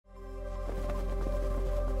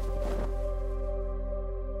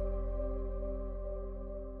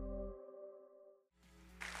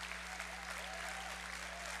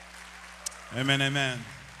Amen, amen.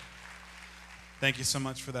 Thank you so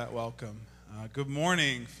much for that welcome. Good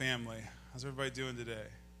morning, family. How's everybody doing today?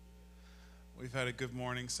 We've had a good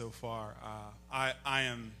morning so far. I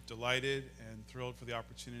am delighted and thrilled for the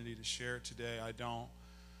opportunity to share today. I don't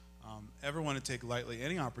ever want to take lightly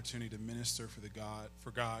any opportunity to minister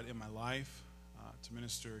for God in my life, to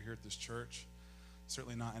minister here at this church.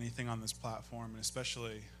 Certainly not anything on this platform, and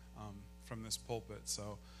especially from this pulpit.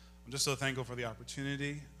 So I'm just so thankful for the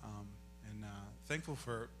opportunity, and thankful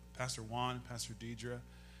for Pastor Juan, Pastor Deidre,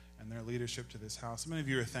 and their leadership to this house. How many of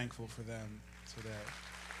you are thankful for them today?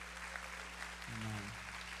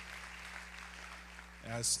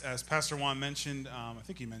 Amen. As Pastor Juan mentioned, I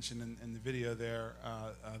think he mentioned in the video there,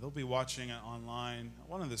 they'll be watching it online,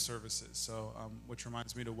 one of the services, so which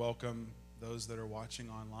reminds me to welcome those that are watching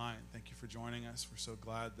online. Thank you for joining us. We're so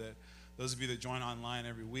glad that those of you that join online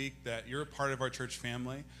every week, that you're a part of our church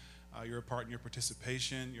family. You're a part in your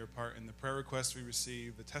participation. You're a part in the prayer requests we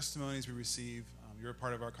receive, the testimonies we receive. You're a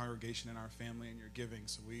part of our congregation and our family, and your giving.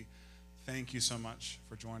 So we thank you so much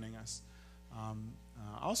for joining us. I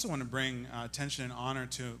also want to bring attention and honor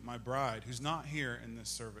to my bride, who's not here in this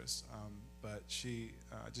service, but she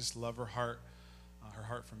just love her heart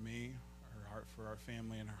for me, her heart for our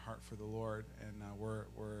family, and her heart for the Lord. And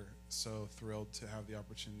we're so thrilled to have the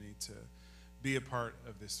opportunity to be a part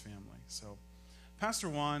of this family. So Pastor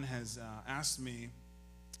Juan has asked me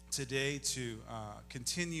today to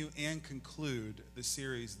continue and conclude the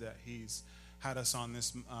series that he's had us on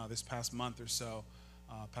this past month or so,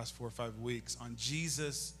 past 4 or 5 weeks, on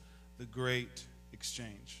Jesus, the Great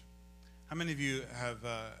Exchange. How many of you have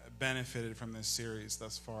benefited from this series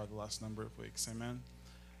thus far, the last number of weeks? Amen.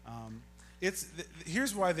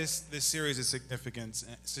 Here's why this series is significant,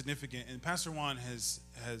 and Pastor Juan has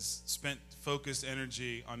spent focused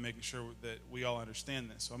energy on making sure that we all understand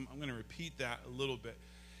this. So I'm going to repeat that a little bit.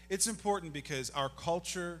 It's important because our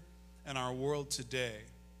culture and our world today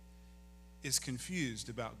is confused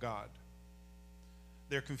about God.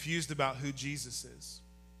 They're confused about who Jesus is.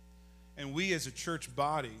 And we as a church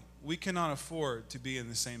body, we cannot afford to be in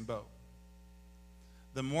the same boat.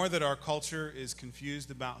 The more that our culture is confused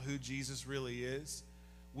about who Jesus really is,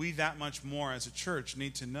 we that much more as a church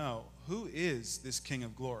need to know, who is this King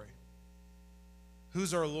of Glory?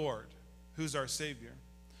 Who's our Lord? Who's our Savior?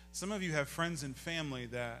 Some of you have friends and family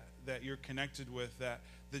that you're connected with, that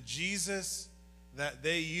the Jesus that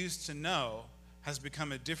they used to know has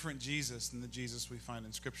become a different Jesus than the Jesus we find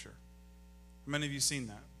in Scripture. How many of you seen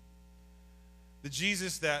that? The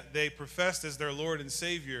Jesus that they professed as their Lord and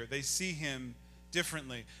Savior, they see him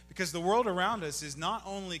differently, because the world around us is not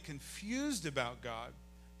only confused about God,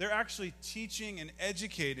 they're actually teaching and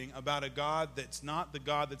educating about a God that's not the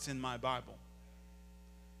God that's in my Bible.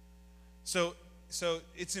 So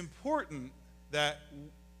it's important that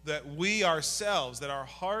we ourselves, that our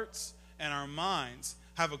hearts and our minds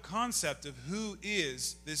have a concept of who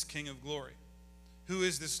is this King of Glory, who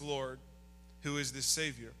is this Lord, who is this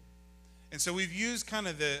Savior. And so we've used kind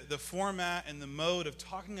of the format and the mode of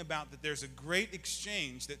talking about that there's a great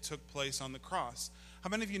exchange that took place on the cross. How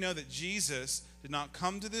many of you know that Jesus did not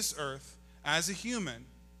come to this earth as a human,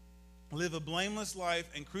 live a blameless life,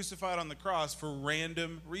 and crucified on the cross for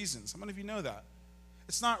random reasons? How many of you know that?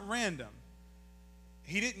 It's not random.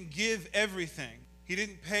 He didn't give everything. He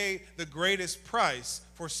didn't pay the greatest price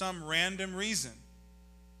for some random reason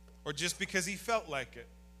or just because he felt like it.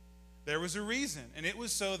 There was a reason, and it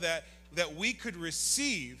was so that we could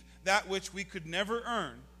receive that which we could never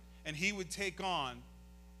earn, and he would take on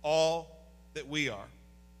all that we are.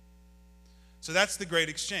 So that's the great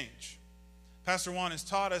exchange. Pastor Juan has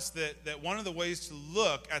taught us that one of the ways to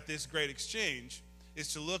look at this great exchange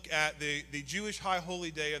is to look at the Jewish high holy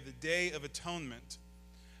day of the Day of Atonement.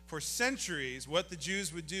 For centuries, what the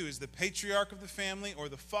Jews would do is the patriarch of the family or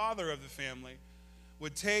the father of the family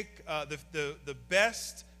would take the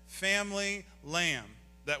best family lamb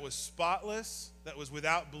that was spotless, that was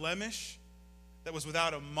without blemish, that was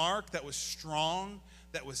without a mark, that was strong,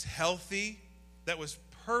 that was healthy, that was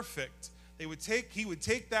perfect. He would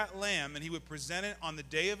take that lamb and he would present it on the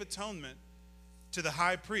Day of Atonement to the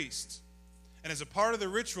high priest. And as a part of the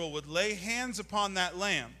ritual, would lay hands upon that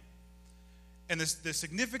lamb. And the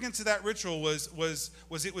significance of that ritual was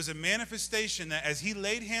it was a manifestation that as he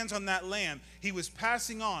laid hands on that lamb, he was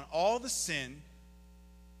passing on all the sin,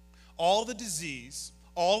 all the disease,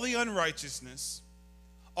 all the unrighteousness,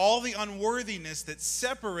 all the unworthiness that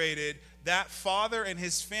separated that father and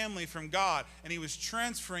his family from God, and he was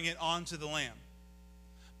transferring it onto the lamb.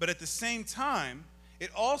 But at the same time, it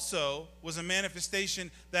also was a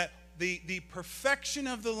manifestation that the perfection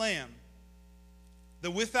of the lamb,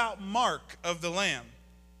 the without mark of the lamb,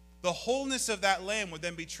 the wholeness of that lamb would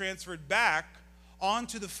then be transferred back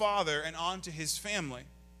onto the father and onto his family.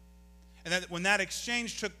 And that when that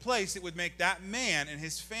exchange took place, it would make that man and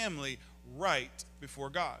his family right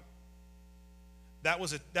before God. That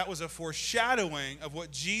was a foreshadowing of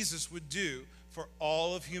what Jesus would do for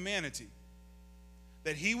all of humanity.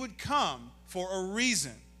 That he would come for a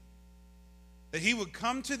reason. That he would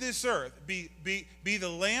come to this earth, be the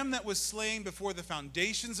lamb that was slain before the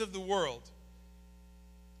foundations of the world,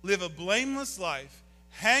 live a blameless life,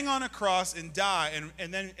 hang on a cross and die,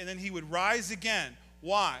 and then he would rise again.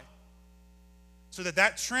 Why? So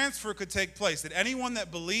that transfer could take place, that anyone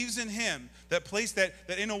that believes in him,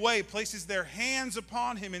 that in a way places their hands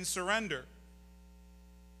upon him in surrender,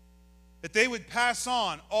 that they would pass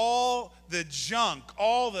on all the junk,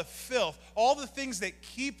 all the filth, all the things that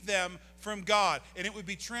keep them from God, and it would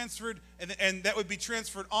be transferred, and that would be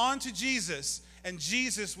transferred on to Jesus, and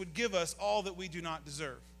Jesus would give us all that we do not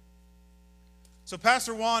deserve. So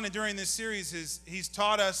Pastor Juan, during this series, he's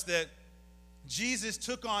taught us that Jesus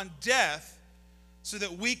took on death so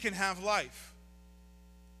that we can have life.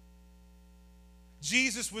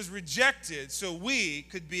 Jesus was rejected so we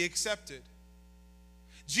could be accepted.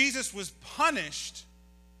 Jesus was punished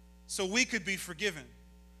so we could be forgiven.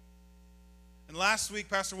 And last week,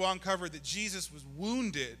 Pastor Juan covered that Jesus was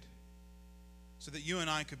wounded so that you and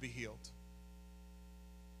I could be healed.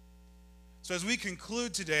 So as we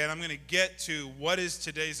conclude today, and I'm going to get to what is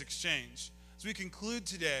today's exchange. As we conclude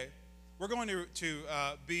today, we're going to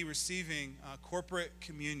be receiving corporate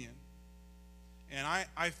communion. And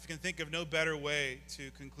I can think of no better way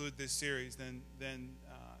to conclude this series than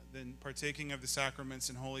partaking of the sacraments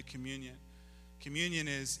and Holy Communion. Communion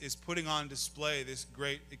is putting on display this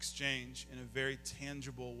great exchange in a very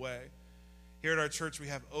tangible way. Here at our church, we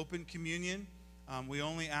have open communion. We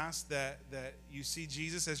only ask that you see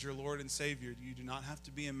Jesus as your Lord and Savior. You do not have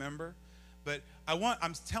to be a member. But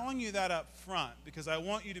I'm telling you that up front because I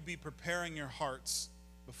want you to be preparing your hearts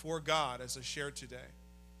before God as I share today.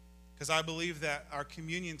 Because I believe that our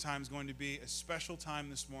communion time is going to be a special time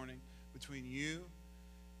this morning between you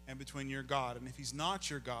and between your God. And if he's not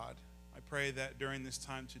your God, I pray that during this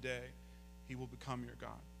time today, he will become your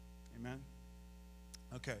God. Amen?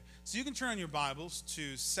 Okay, so you can turn your Bibles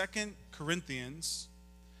to 2 Corinthians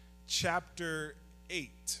chapter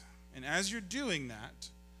 8. And as you're doing that,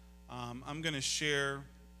 I'm going to share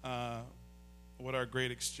what our great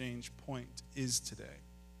exchange point is today.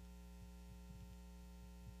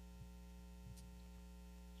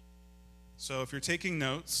 So if you're taking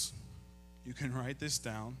notes, you can write this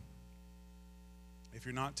down. If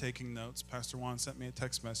you're not taking notes, Pastor Juan sent me a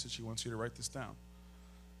text message. He wants you to write this down.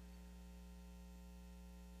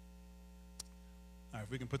 All right, if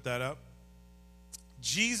we can put that up.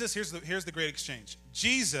 Jesus, here's the great exchange.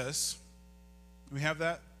 Jesus, do we have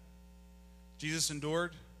that? Jesus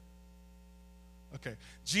endured? Okay.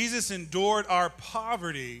 Jesus endured our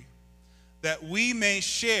poverty that we may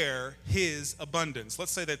share his abundance.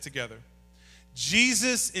 Let's say that together.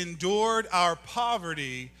 Jesus endured our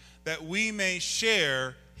poverty that we may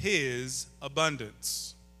share his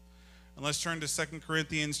abundance. And let's turn to 2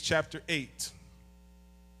 Corinthians chapter 8.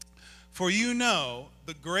 For you know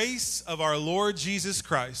the grace of our Lord Jesus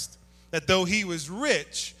Christ, that though he was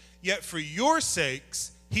rich, yet for your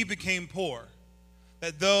sakes he became poor,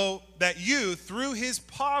 that you through his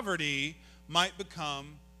poverty might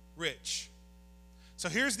become rich. So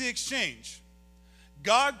here's the exchange.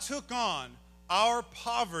 God took on our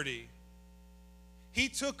poverty. He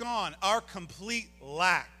took on our complete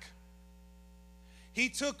lack. He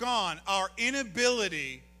took on our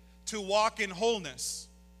inability to walk in wholeness.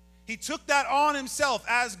 He took that on himself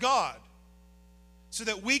as God so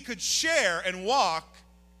that we could share and walk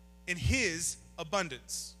in his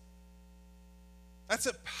abundance. That's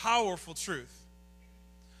a powerful truth.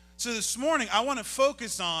 So this morning, I want to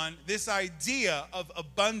focus on this idea of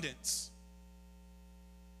abundance.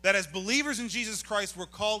 That as believers in Jesus Christ, we're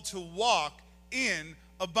called to walk in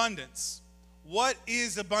abundance. What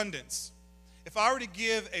is abundance? If I were to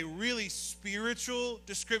give a really spiritual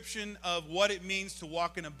description of what it means to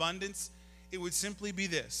walk in abundance, it would simply be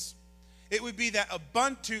this. It would be that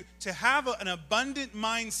to have an abundant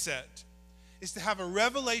mindset is to have a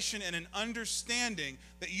revelation and an understanding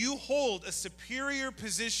that you hold a superior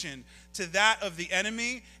position to that of the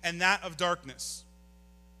enemy and that of darkness.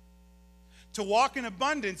 To walk in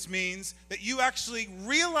abundance means that you actually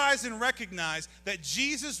realize and recognize that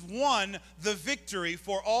Jesus won the victory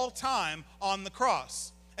for all time on the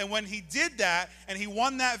cross. And when he did that and he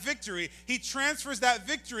won that victory, he transfers that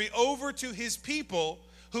victory over to his people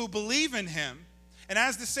who believe in him. And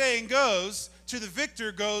as the saying goes, to the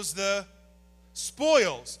victor goes the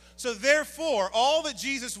spoils. So therefore, all that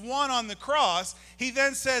Jesus won on the cross, he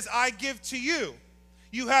then says, I give to you.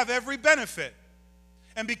 You have every benefit.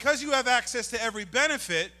 And because you have access to every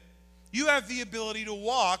benefit, you have the ability to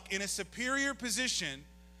walk in a superior position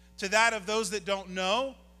to that of those that don't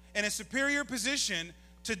know, and a superior position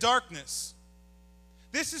to darkness.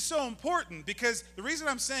 This is so important because the reason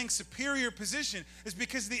I'm saying superior position is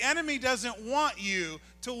because the enemy doesn't want you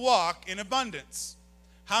to walk in abundance.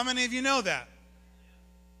 How many of you know that?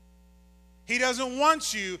 He doesn't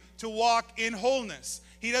want you to walk in wholeness.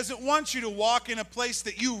 He doesn't want you to walk in a place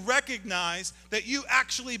that you recognize that you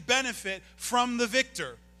actually benefit from the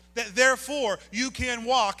victor, that therefore you can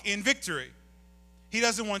walk in victory. He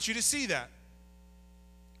doesn't want you to see that.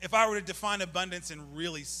 If I were to define abundance in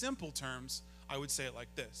really simple terms, I would say it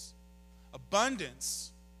like this.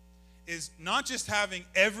 Abundance is not just having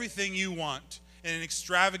everything you want in an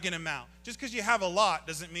extravagant amount. Just because you have a lot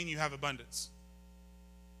doesn't mean you have abundance.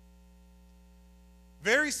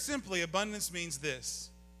 Very simply, abundance means this,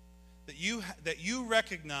 that you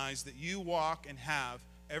recognize that you walk and have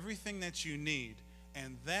everything that you need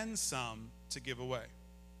and then some to give away.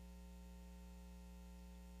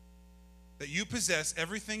 That you possess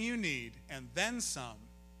everything you need and then some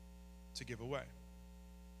to give away.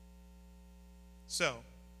 So,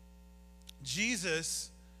 Jesus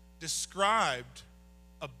described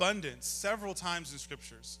abundance several times in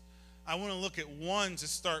scriptures. I want to look at one to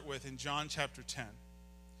start with in John chapter 10.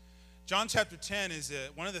 John chapter 10 is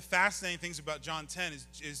one of the fascinating things about John 10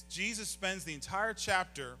 is Jesus spends the entire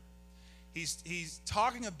chapter, he's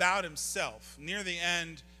talking about himself. Near the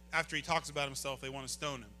end, after he talks about himself, they want to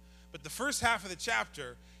stone him. But the first half of the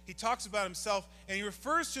chapter, he talks about himself, and he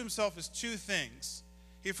refers to himself as two things.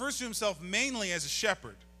 He refers to himself mainly as a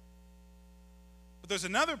shepherd. But there's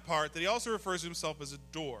another part that he also refers to himself as a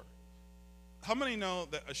door. How many know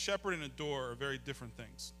that a shepherd and a door are very different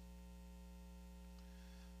things?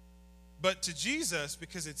 But to Jesus,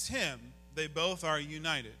 because it's him, they both are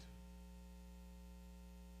united.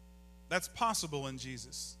 That's possible in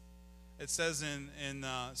Jesus. It says in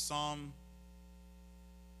Psalm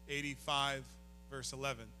 85, verse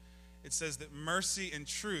 11, it says that mercy and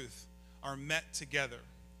truth are met together.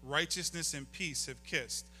 Righteousness and peace have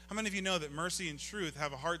kissed. How many of you know that mercy and truth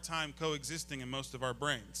have a hard time coexisting in most of our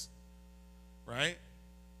brains? Right?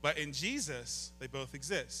 But in Jesus, they both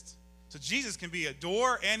exist. So Jesus can be a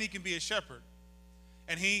door and he can be a shepherd.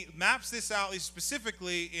 And he maps this out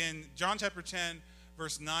specifically in John chapter 10,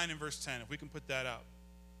 verse 9 and verse 10, if we can put that up.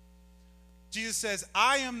 Jesus says,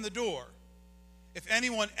 I am the door. If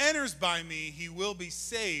anyone enters by me, he will be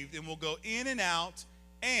saved and will go in and out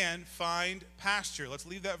and find pasture. Let's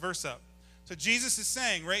leave that verse up. So Jesus is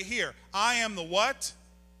saying right here, I am the what?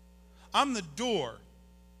 I'm the door.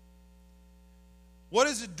 What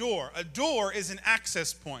is a door? A door is an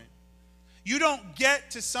access point. You don't get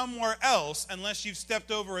to somewhere else unless you've stepped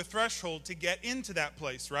over a threshold to get into that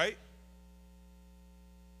place, right?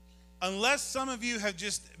 Unless some of you have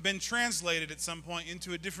just been translated at some point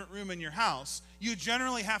into a different room in your house, you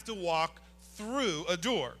generally have to walk through a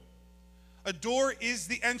door. A door is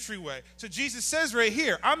the entryway. So Jesus says right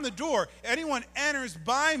here, I'm the door. Anyone enters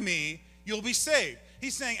by me, you'll be saved.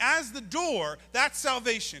 He's saying as the door, that's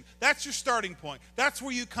salvation. That's your starting point. That's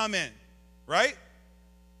where you come in, right?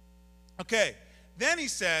 Okay, then he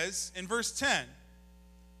says in verse 10,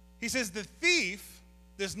 he says, the thief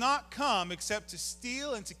does not come except to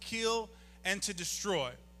steal and to kill and to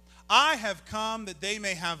destroy. I have come that they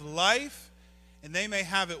may have life and they may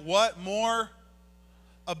have it what? More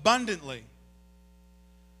abundantly.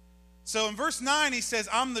 So in verse 9 he says,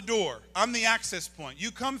 I'm the door. I'm the access point.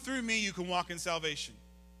 You come through me, you can walk in salvation.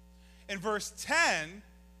 In verse 10,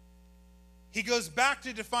 he goes back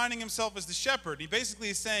to defining himself as the shepherd. He basically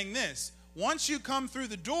is saying this. Once you come through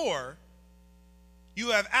the door,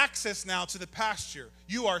 you have access now to the pasture.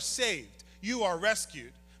 You are saved. You are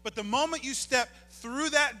rescued. But the moment you step through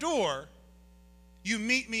that door, you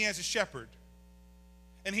meet me as a shepherd.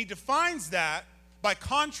 And he defines that by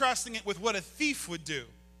contrasting it with what a thief would do.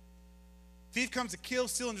 Thief comes to kill,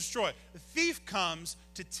 steal, and destroy. The thief comes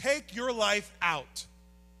to take your life out.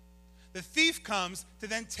 The thief comes to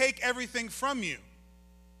then take everything from you.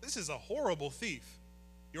 This is a horrible thief.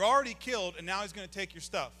 You're already killed, and now he's going to take your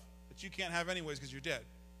stuff that you can't have anyways because you're dead.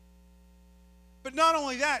 But not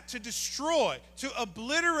only that, to destroy, to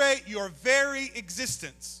obliterate your very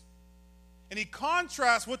existence. And he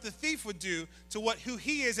contrasts what the thief would do to who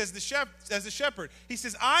he is as the shepherd. He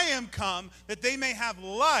says, I am come that they may have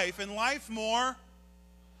life, and life more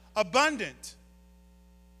abundant.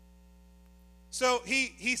 So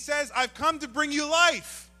he says, I've come to bring you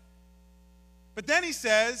life. But then he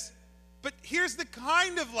says, But here's the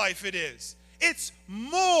kind of life it is. It's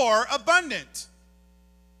more abundant.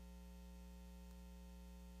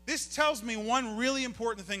 This tells me one really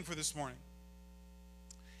important thing for this morning.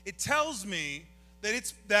 It tells me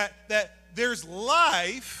that that there's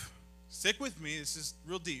life. Stick with me, this is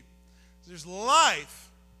real deep. There's life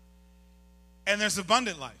and there's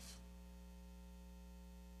abundant life.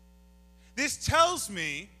 This tells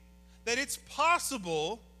me that it's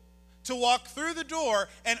possible to walk through the door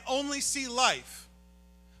and only see life,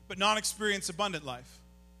 but not experience abundant life.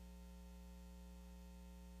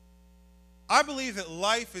 I believe that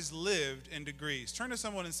life is lived in degrees. Turn to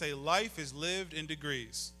someone and say, life is lived in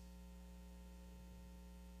degrees.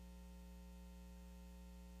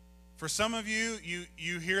 For some of you,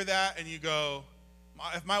 you hear that and you go,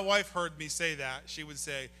 if my wife heard me say that, she would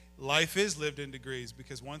say, life is lived in degrees,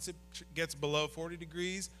 because once it gets below 40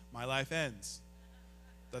 degrees, my life ends.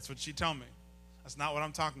 That's what she'd tell me. That's not what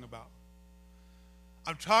I'm talking about.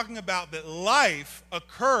 I'm talking about that life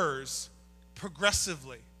occurs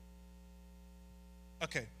progressively.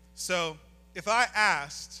 Okay, so if I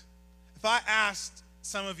asked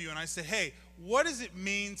some of you and I said, hey, what does it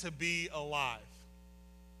mean to be alive?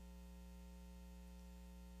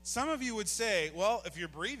 Some of you would say, well, if you're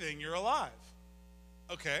breathing, you're alive.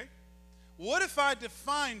 Okay. What if I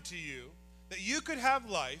defined to you that you could have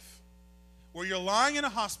life where you're lying in a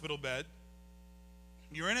hospital bed,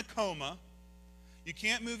 you're in a coma, you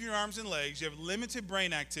can't move your arms and legs, you have limited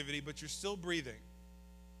brain activity, but you're still breathing?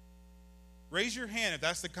 Raise your hand if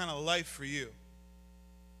that's the kind of life for you.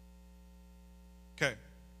 Okay.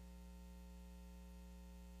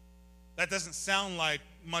 That doesn't sound like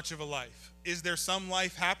much of a life. Is there some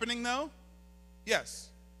life happening, though? Yes.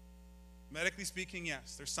 Medically speaking,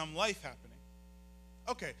 yes. There's some life happening.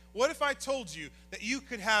 Okay, what if I told you that you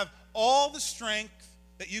could have all the strength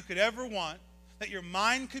that you could ever want, that your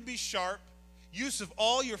mind could be sharp, use of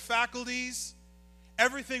all your faculties,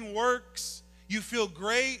 everything works, you feel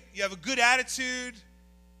great, you have a good attitude,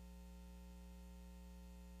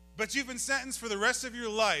 but you've been sentenced for the rest of your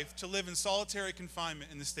life to live in solitary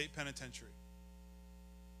confinement in the state penitentiary?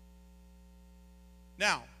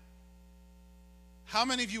 Now, how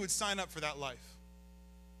many of you would sign up for that life?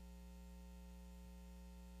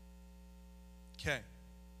 Okay.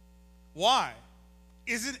 Why?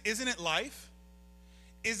 Isn't it life?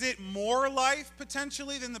 Is it more life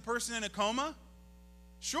potentially than the person in a coma?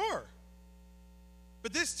 Sure.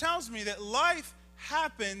 But this tells me that life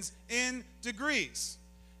happens in degrees.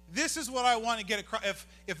 This is what I want to get across.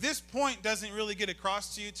 If this point doesn't really get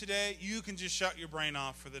across to you today, you can just shut your brain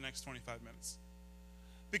off for the next 25 minutes.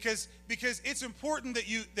 Because it's important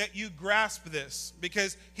that you grasp this.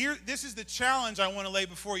 Because this is the challenge I want to lay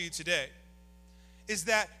before you today. Is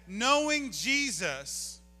that knowing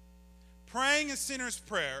Jesus, praying a sinner's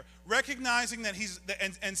prayer, recognizing that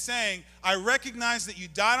and saying, I recognize that you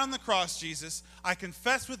died on the cross, Jesus. I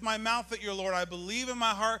confess with my mouth that you're Lord. I believe in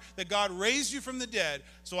my heart that God raised you from the dead,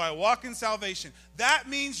 so I walk in salvation. That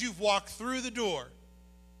means you've walked through the door.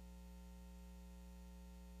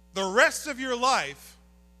 The rest of your life,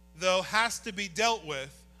 though, has to be dealt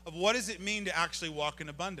with of what does it mean to actually walk in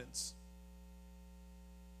abundance.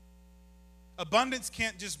 Abundance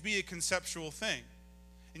can't just be a conceptual thing.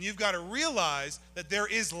 And you've got to realize that there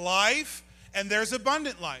is life and there's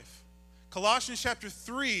abundant life. Colossians chapter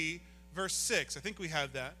 3, verse 6. I think we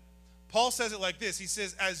have that. Paul says it like this. He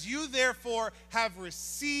says, as you therefore have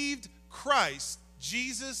received Christ,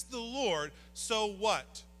 Jesus the Lord, so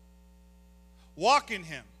what? Walk in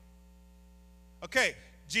him. Okay,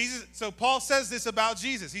 Jesus. So Paul says this about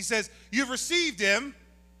Jesus. He says, you've received him.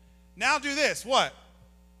 Now do this. What?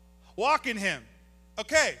 Walk in him.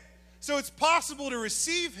 Okay, so it's possible to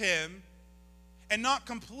receive him and not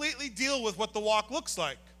completely deal with what the walk looks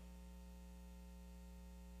like.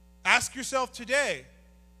 Ask yourself today,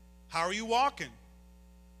 how are you walking?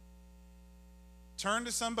 Turn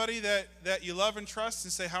to somebody that you love and trust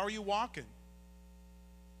and say, how are you walking?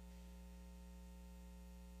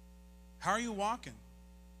 How are you walking?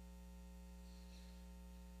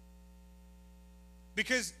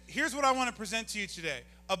 Because here's what I want to present to you today.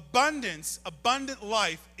 Abundant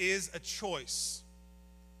life is a choice.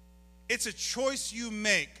 It's a choice you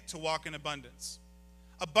make to walk in abundance.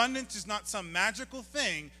 Abundance is not some magical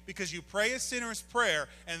thing because you pray a sinner's prayer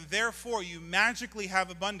and therefore you magically have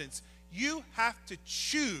abundance. You have to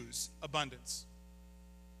choose abundance.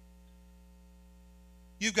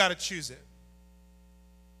 You've got to choose it.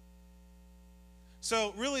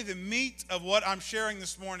 So really the meat of what I'm sharing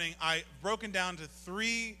this morning, I've broken down to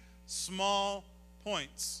 3 small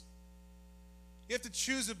points. You have to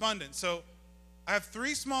choose abundance. So I have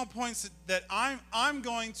three small points that I'm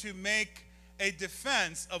going to make a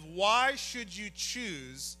defense of why should you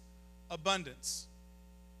choose abundance.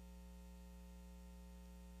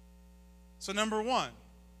 So number one,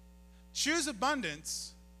 choose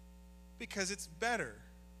abundance because it's better.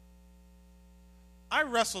 I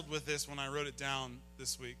wrestled with this when I wrote it down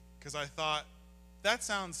this week because I thought, that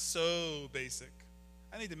sounds so basic.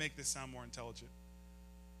 I need to make this sound more intelligent.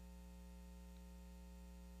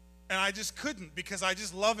 And I just couldn't because I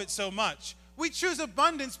just love it so much. We choose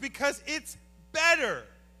abundance because it's better.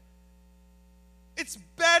 It's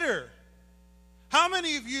better. How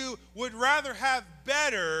many of you would rather have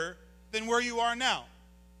better than where you are now?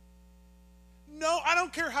 No, I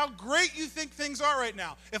don't care how great you think things are right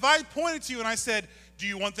now. If I pointed to you and I said, do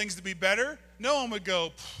you want things to be better? No one would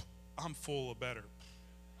go, I'm full of better.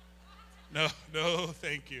 No,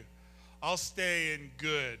 thank you. I'll stay in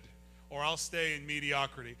good, or I'll stay in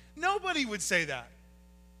mediocrity. Nobody would say that.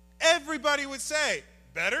 Everybody would say,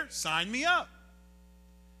 better, sign me up.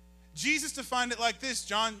 Jesus defined it like this,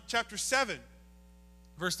 John chapter 7,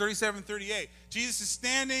 verse 37, 38. Jesus is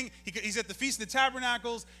standing, he's at the Feast of the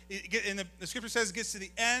Tabernacles, and the scripture says it gets to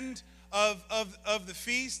the end of the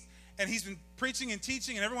feast, and he's been preaching and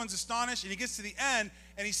teaching, and everyone's astonished, and he gets to the end,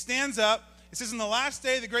 and he stands up. It says, in the last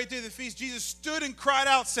day, the great day of the feast, Jesus stood and cried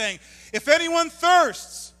out, saying, if anyone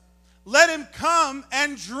thirsts, let him come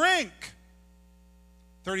and drink.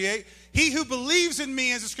 38, he who believes in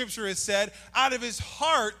me, as the scripture has said, out of his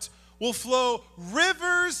heart will flow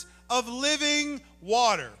rivers of living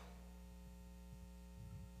water.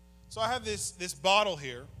 So I have this bottle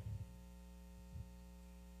here.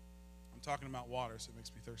 I'm talking about water, so it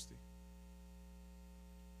makes me thirsty.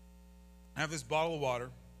 I have this bottle of water.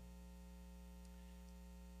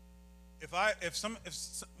 If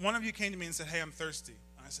one of you came to me and said, hey, I'm thirsty,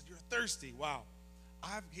 and I said, you're thirsty, wow,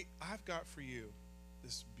 I've got for you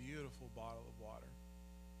this beautiful bottle of water.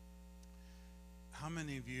 How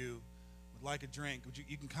many of you would like a drink?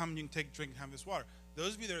 You can come and you can take a drink and have this water.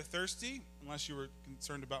 Those of you that are thirsty, unless you were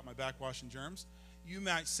concerned about my backwash and germs, you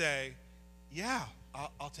might say, yeah,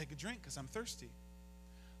 I'll take a drink because I'm thirsty.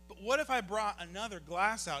 But what if I brought another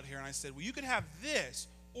glass out here and I said, well, you could have this,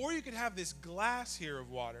 or you could have this glass here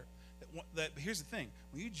of water. But here's the thing.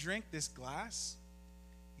 When you drink this glass,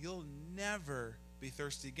 you'll never be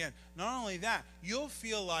thirsty again. Not only that, you'll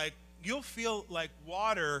feel like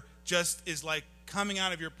water just is like coming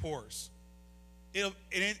out of your pores. It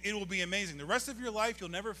will be amazing. The rest of your life,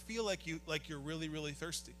 you'll never feel like you're really, really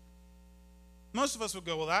thirsty. Most of us would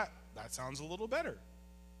go, well, that sounds a little better,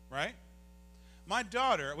 right? My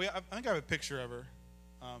daughter, I think I have a picture of her.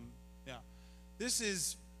 Yeah, this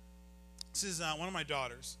is one of my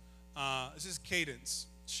daughters. This is Cadence.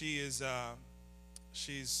 She's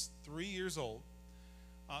 3 years old.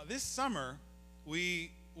 This summer,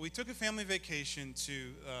 we took a family vacation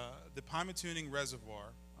to the Pymatuning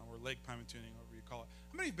Reservoir, or Lake Pymatuning, whatever you call it.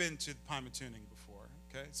 How many have been to Pymatuning before?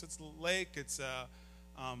 Okay, so it's a lake. It's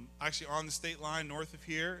actually on the state line north of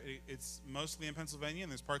here. It's mostly in Pennsylvania,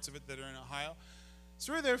 and there's parts of it that are in Ohio.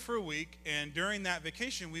 So we were there for a week, and during that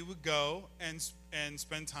vacation, we would go and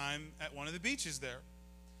spend time at one of the beaches there.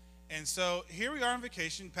 And so here we are on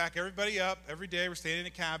vacation, pack everybody up. Every day we're staying in a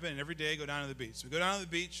cabin, and every day go down to the beach. So we go down to the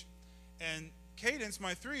beach, and Cadence,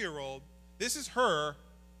 my 3-year-old, this is her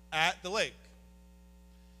at the lake.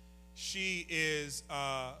 She is,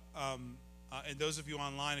 and those of you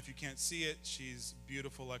online, if you can't see it, she's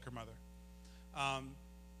beautiful like her mother.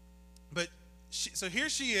 So here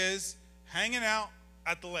she is, hanging out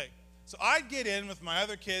at the lake. So I get in with my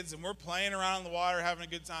other kids, and we're playing around in the water, having a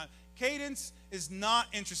good time. Cadence is not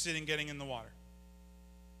interested in getting in the water.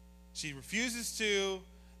 She refuses to.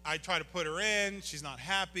 I try to put her in. She's not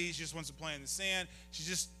happy. She just wants to play in the sand. She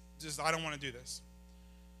just I don't want to do this.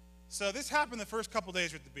 So this happened the first couple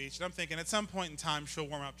days we're at the beach, and I'm thinking at some point in time she'll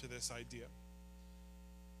warm up to this idea.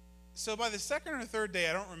 So by the second or third day,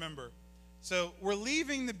 I don't remember. So we're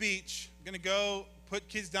leaving the beach, going to go put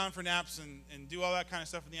kids down for naps and do all that kind of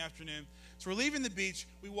stuff in the afternoon. So we're leaving the beach.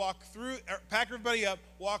 We walk through, pack everybody up,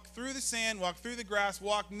 walk through the sand, walk through the grass,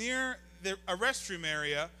 walk near a restroom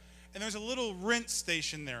area, and there's a little rinse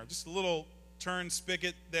station there, just a little turn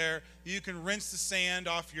spigot there. You can rinse the sand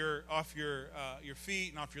off your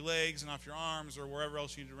feet and off your legs and off your arms or wherever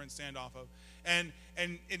else you need to rinse sand off of. And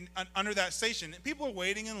under that station, people are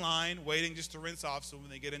waiting in line, waiting just to rinse off, so when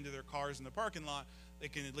they get into their cars in the parking lot, they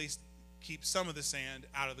can at least keep some of the sand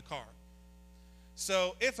out of the car.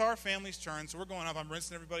 So it's our family's turn, so we're going up. I'm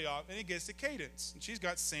rinsing everybody off, and it gets to Cadence, and she's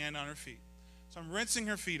got sand on her feet. So I'm rinsing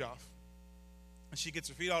her feet off, and she gets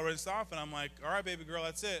her feet all rinsed off, and I'm like, all right, baby girl,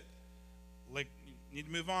 that's it. Like, need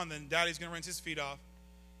to move on. Then Daddy's going to rinse his feet off.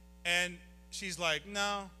 And she's like,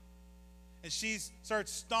 no. And she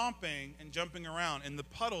starts stomping and jumping around in the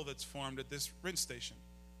puddle that's formed at this rinse station.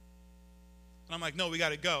 And I'm like, no, we got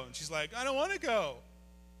to go. And she's like, I don't want to go.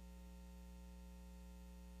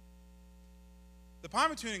 The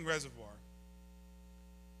Pymatuning Reservoir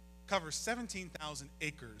covers 17,000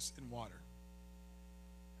 acres in water.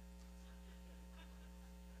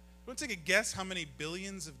 Want to take a guess how many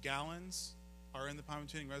billions of gallons are in the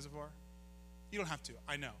Pymatuning Reservoir? You don't have to.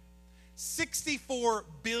 I know. 64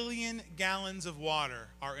 billion gallons of water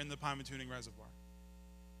are in the Pymatuning Reservoir.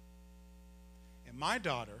 And my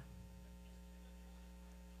daughter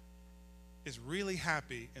is really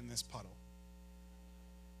happy in this puddle.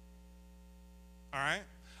 All right?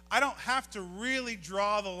 I don't have to really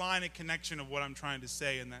draw the line of connection of what I'm trying to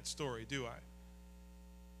say in that story, do I?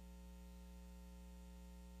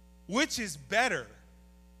 Which is better?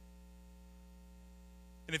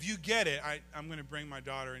 And if you get it, I'm going to bring my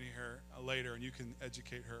daughter in here later, and you can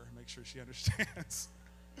educate her, make sure she understands.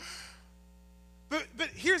 But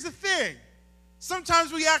here's the thing.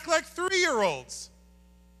 Sometimes we act like 3-year-olds.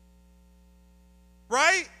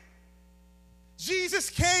 Right? Jesus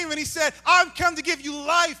came and he said, I've come to give you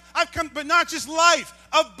life. I've come, but not just life,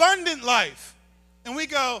 abundant life. And we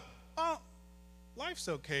go, oh, life's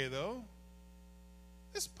okay though.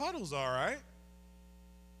 This puddle's all right.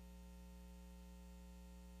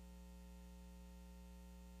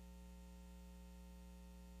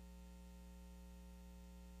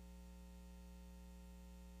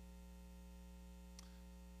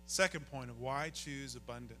 Second point of why choose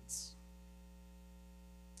abundance.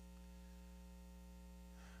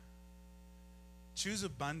 Choose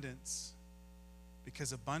abundance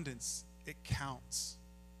because abundance, it counts.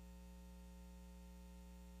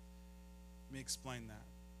 Let me explain that.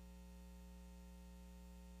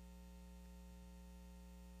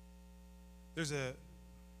 There's a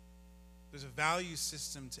value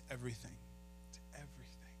system to everything. To everything.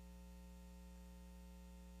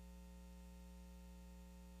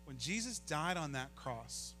 When Jesus died on that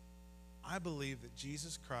cross, I believe that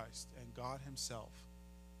Jesus Christ and God himself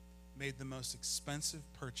made the most expensive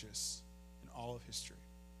purchase in all of history.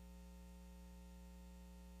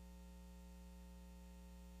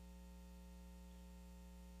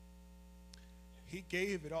 He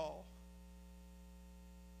gave it all.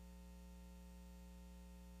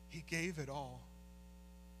 He gave it all.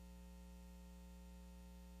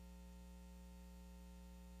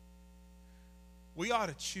 We ought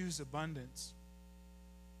to choose abundance.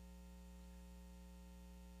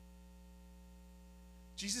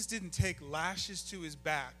 Jesus didn't take lashes to his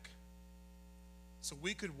back so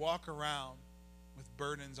we could walk around with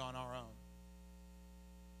burdens on our own.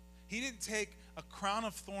 He didn't take a crown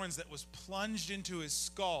of thorns that was plunged into his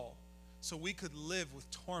skull so we could live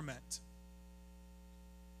with torment.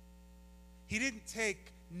 He didn't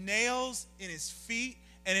take nails in his feet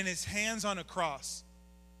and in his hands on a cross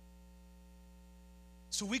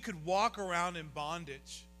so we could walk around in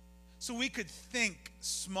bondage, so we could think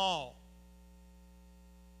small.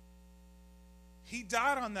 He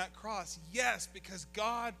died on that cross, yes, because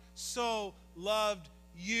God so loved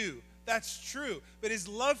you. That's true. But his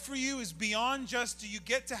love for you is beyond just do you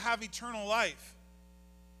get to have eternal life.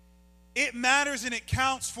 It matters and it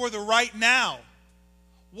counts for the right now.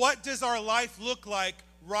 What does our life look like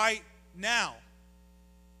right now?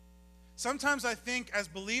 Sometimes I think as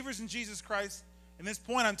believers in Jesus Christ, and this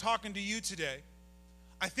point I'm talking to you today,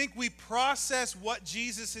 I think we process what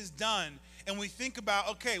Jesus has done and we think about,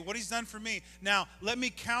 okay, what he's done for me. Now, let me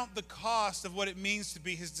count the cost of what it means to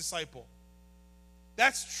be his disciple.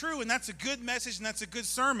 That's true, and that's a good message, and that's a good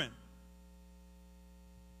sermon.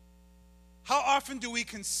 How often do we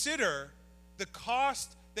consider the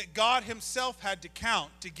cost that God himself had to count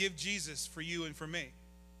to give Jesus for you and for me?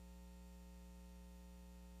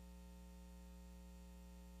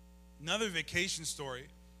 Another vacation story.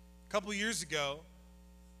 A couple years ago,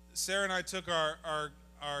 Sarah and I took our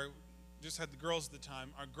just had the girls at the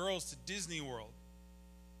time, our girls to Disney World.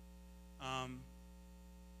 I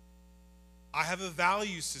have a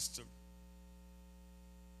value system.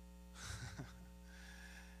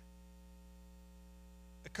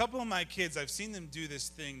 A couple of my kids, I've seen them do this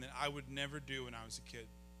thing that I would never do when I was a kid,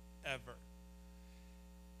 ever.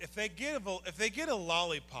 If they get a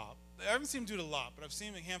lollipop, I haven't seen them do it a lot, but I've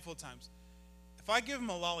seen them a handful of times. If I give them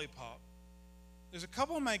a lollipop, there's a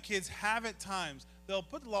couple of my kids have at times, they'll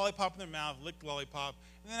put the lollipop in their mouth, lick the lollipop,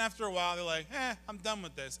 and then after a while they're like, I'm done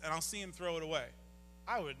with this, and I'll see them throw it away.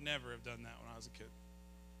 I would never have done that when I was a kid.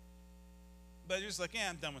 But they're just like,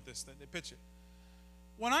 I'm done with this. They pitch it.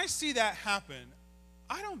 When I see that happen,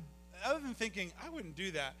 other than thinking, I wouldn't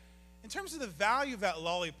do that, in terms of the value of that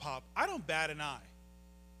lollipop, I don't bat an eye.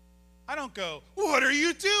 I don't go, what are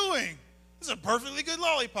you doing? This is a perfectly good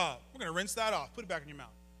lollipop. We're going to rinse that off. Put it back in your mouth.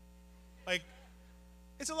 Like,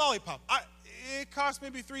 it's a lollipop. It costs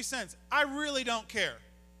maybe 3 cents. I really don't care.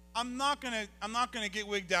 I'm not gonna get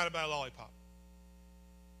wigged out about a lollipop.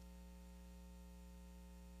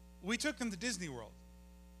 We took them to Disney World.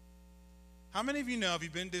 How many of you know, if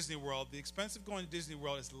you've been to Disney World, the expense of going to Disney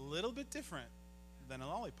World is a little bit different than a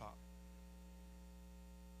lollipop?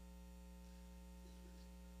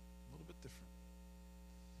 A little bit different.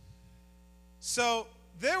 So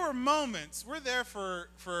there were moments, we're there for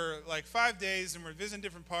like 5 days, and we're visiting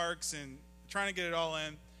different parks and trying to get it all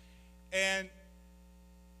in. And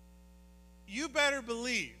you better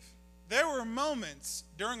believe there were moments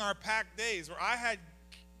during our packed days where I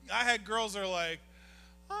had girls that are like,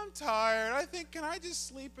 I'm tired. I think, can I just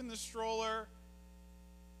sleep in the stroller?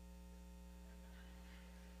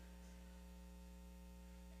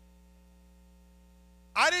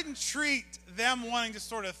 I didn't treat them wanting to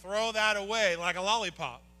sort of throw that away like a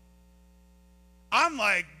lollipop. I'm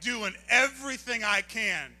like doing everything I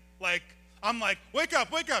can. Like, I'm like, wake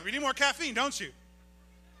up. You need more caffeine, don't you?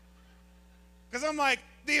 Because I'm like,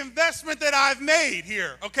 the investment that I've made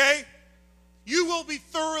here, okay? You will be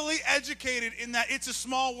thoroughly educated in that it's a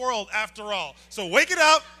small world after all. So wake it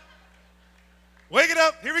up. Wake it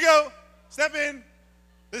up. Here we go. Step in.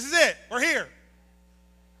 This is it. We're here.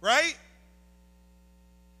 Right?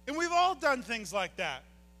 And we've all done things like that.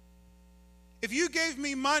 If you gave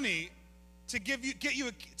me money to get you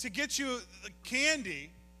a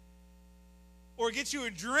candy or get you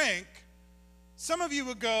a drink, some of you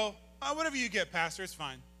would go, oh, whatever you get, Pastor, it's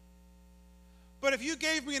fine. But if you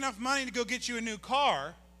gave me enough money to go get you a new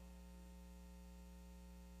car,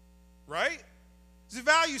 right? It's a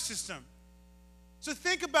value system. So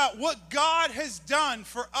think about what God has done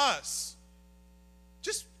for us.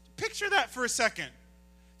 Just picture that for a second.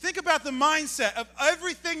 Think about the mindset of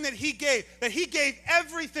everything that He gave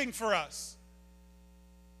everything for us.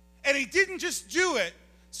 And He didn't just do it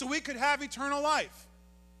so we could have eternal life.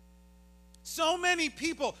 So many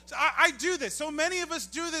people, I do this. So many of us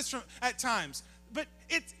do this at times. But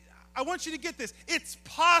I want you to get this. It's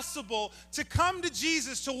possible to come to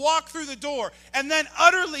Jesus, to walk through the door, and then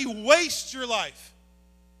utterly waste your life.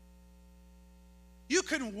 You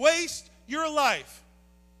can waste your life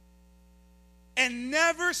and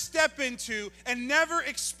never step into and never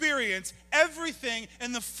experience everything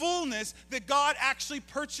in the fullness that God actually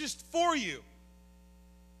purchased for you.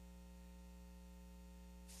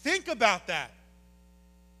 Think about that.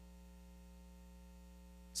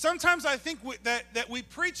 Sometimes I think that we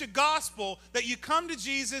preach a gospel that you come to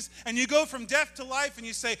Jesus and you go from death to life and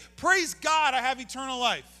you say, praise God, I have eternal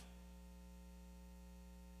life.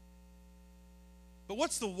 But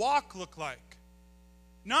what's the walk look like?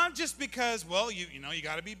 Not just because, well, you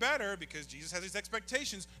got to be better because Jesus has these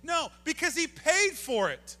expectations. No, because He paid for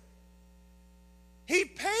it. He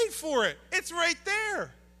paid for it. It's right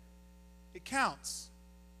there. It counts.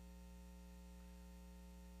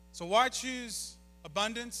 So why choose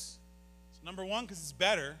abundance? So number one, because it's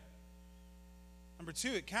better. Number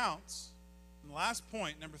two, it counts. And the last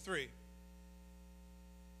point, number three,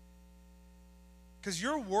 because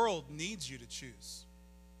your world needs you to choose.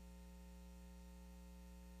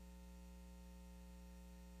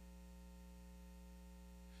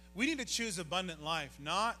 We need to choose abundant life,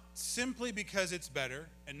 not simply because it's better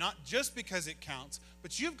and not just because it counts,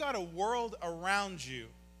 but you've got a world around you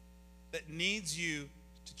that needs you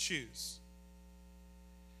to choose.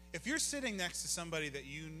 If you're sitting next to somebody that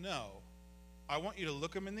you know, I want you to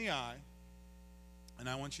look them in the eye and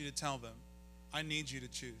I want you to tell them, I need you to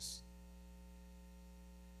choose.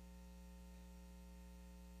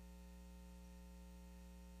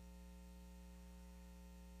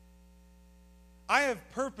 I have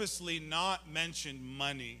purposely not mentioned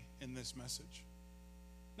money in this message.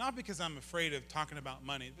 Not because I'm afraid of talking about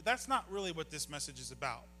money, but that's not really what this message is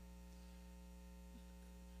about.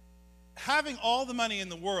 Having all the money in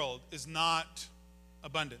the world is not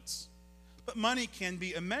abundance, but money can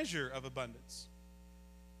be a measure of abundance.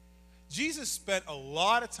 Jesus spent a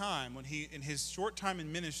lot of time in his short time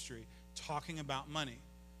in ministry talking about money.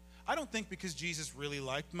 I don't think because Jesus really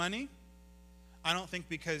liked money. I don't think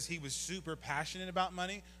because he was super passionate about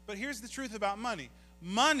money. But here's the truth about money.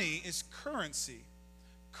 Money is currency.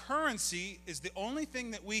 Currency is the only thing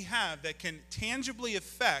that we have that can tangibly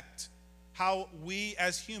affect how we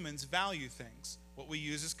as humans value things. What we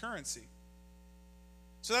use as currency.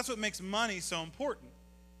 So that's what makes money so important.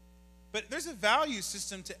 But there's a value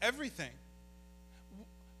system to everything.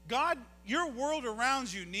 God, your world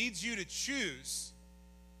around you needs you to choose,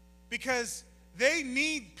 because they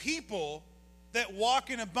need people that walk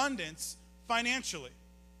in abundance financially.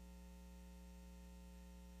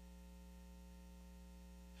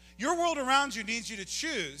 Your world around you needs you to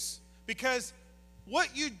choose, because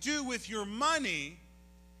what you do with your money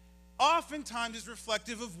oftentimes is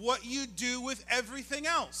reflective of what you do with everything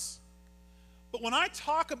else. But when I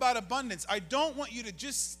talk about abundance, I don't want you to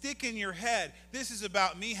just stick in your head, this is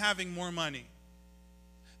about me having more money.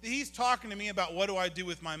 He's talking to me about what do I do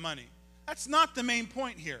with my money. That's not the main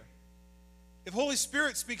point here. If Holy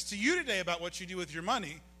Spirit speaks to you today about what you do with your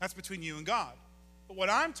money, that's between you and God. But what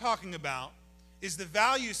I'm talking about is the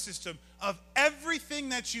value system of everything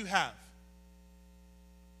that you have.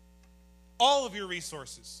 All of your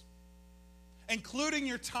resources, including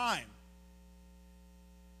your time.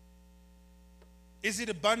 Is it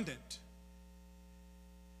abundant?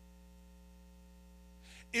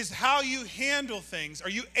 Is how you handle things, are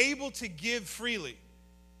you able to give freely?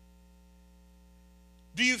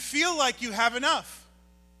 Do you feel like you have enough?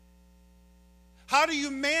 How do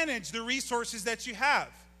you manage the resources that you have?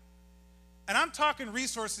 And I'm talking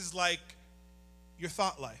resources like your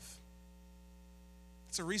thought life.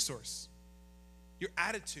 It's a resource. Your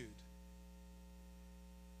attitude.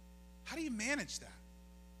 How do you manage that?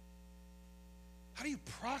 How do you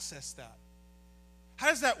process that? How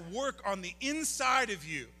does that work on the inside of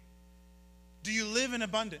you? Do you live in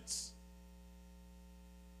abundance?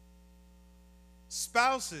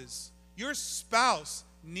 Spouses, your spouse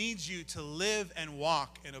needs you to live and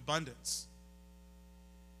walk in abundance.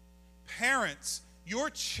 Parents, your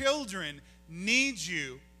children need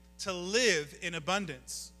you to live in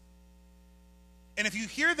abundance. And if you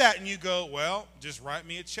hear that and you go, well, just write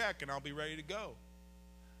me a check and I'll be ready to go,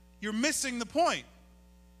 you're missing the point.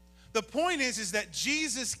 The point is that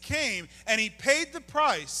Jesus came and he paid the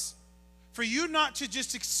price for you not to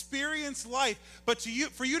just experience life, but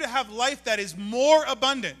for you to have life that is more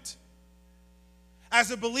abundant.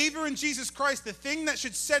 As a believer in Jesus Christ, the thing that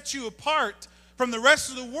should set you apart from the rest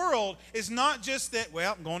of the world is not just that,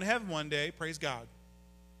 well, I'm going to heaven one day, praise God.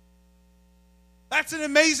 That's an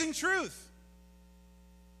amazing truth.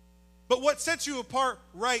 But what sets you apart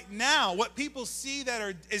right now, what people see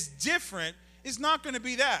that is different, is not going to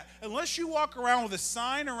be that. Unless you walk around with a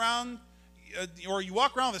sign around, or you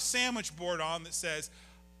walk around with a sandwich board on that says,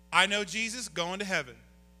 I know Jesus, going to heaven.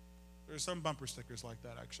 There's some bumper stickers like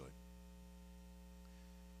that, actually.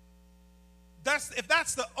 If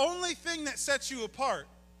that's the only thing that sets you apart,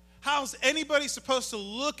 how's anybody supposed to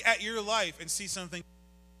look at your life and see something?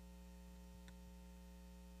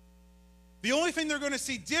 The only thing they're going to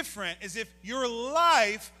see different is if your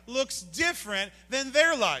life looks different than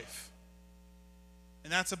their life.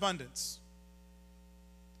 And that's abundance.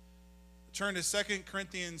 Turn to 2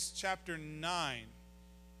 Corinthians chapter 9,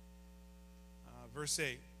 verse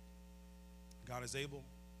 8. God is able.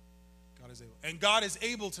 God is able. And God is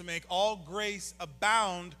able to make all grace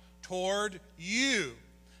abound toward you,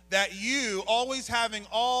 that you, always having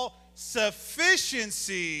all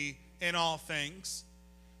sufficiency in all things,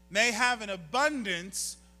 may have an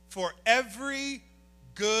abundance for every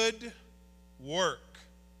good work.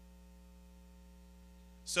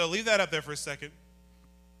 So leave that up there for a second.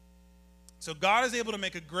 So God is able to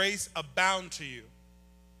make a grace abound to you.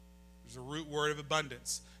 There's a root word of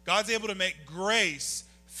abundance. God's able to make grace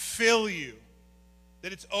fill you,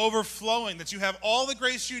 that it's overflowing, that you have all the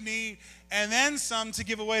grace you need and then some to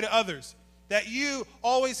give away to others. That you,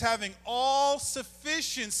 always having all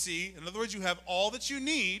sufficiency, in other words, you have all that you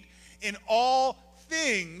need in all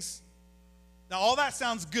things. Now, all that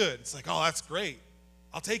sounds good. It's like, oh, that's great.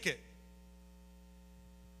 I'll take it.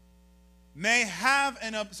 May have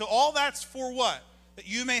so all that's for what? That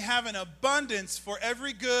you may have an abundance for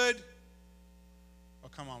every good. Oh,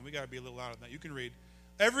 come on, we got to be a little louder than that. You can read.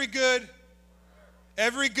 Every good.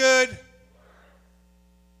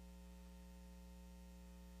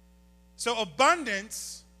 So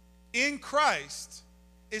abundance in Christ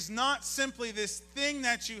is not simply this thing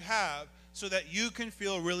that you have so that you can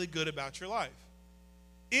feel really good about your life.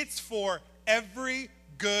 It's for every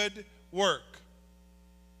good work.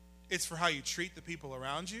 It's for how you treat the people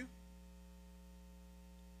around you.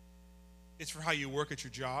 It's for how you work at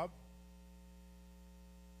your job.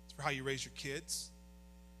 It's for how you raise your kids.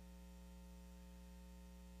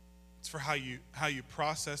 It's for how you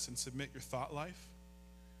process and submit your thought life.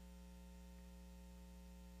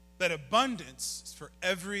 That abundance is for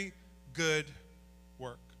every good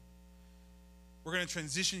work. We're going to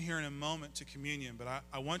transition here in a moment to communion, but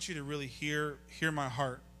I want you to really hear my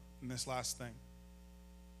heart in this last thing.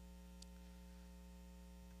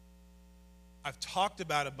 I've talked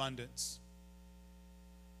about abundance,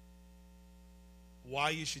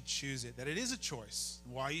 why you should choose it, that it is a choice,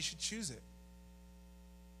 why you should choose it.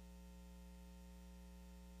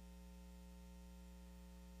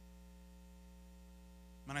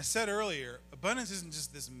 When I said earlier, abundance isn't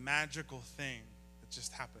just this magical thing that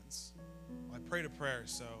just happens. Well, I prayed a prayer,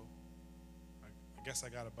 so I guess I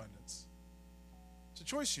got abundance. It's a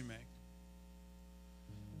choice you make.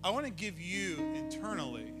 I want to give you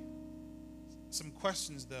internally some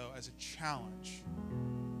questions, though, as a challenge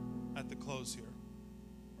at the close here.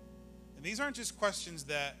 And these aren't just questions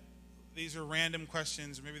these are random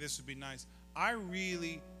questions, or maybe this would be nice. I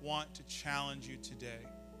really want to challenge you today.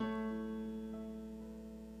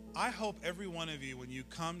 I hope every one of you, when you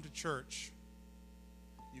come to church,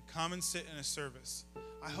 you come and sit in a service,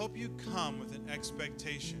 I hope you come with an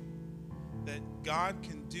expectation that God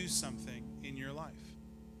can do something in your life.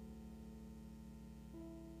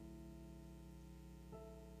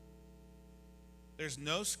 There's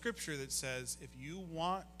no scripture that says if you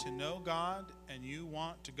want to know God and you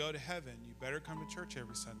want to go to heaven, you better come to church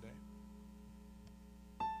every Sunday.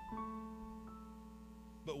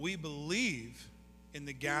 But we believe in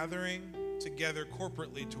the gathering together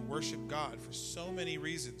corporately to worship God for so many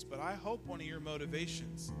reasons. But I hope one of your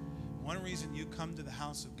motivations, one reason you come to the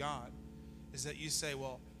house of God, is that you say,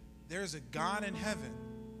 well, there's a God in heaven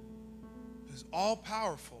who's all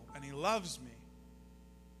powerful and he loves me.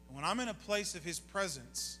 And when I'm in a place of his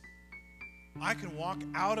presence, I can walk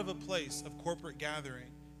out of a place of corporate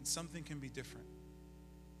gathering and something can be different.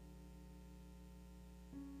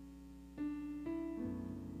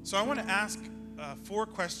 So I want to ask 4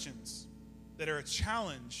 questions that are a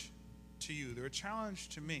challenge to you. They're a challenge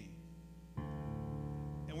to me.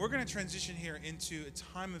 And we're going to transition here into a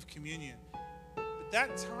time of communion. But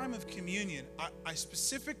that time of communion, I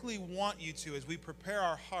specifically want you to, as we prepare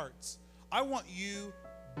our hearts, I want you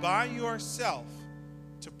by yourself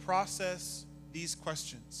to process these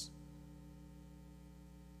questions.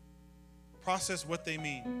 Process what they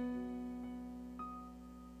mean.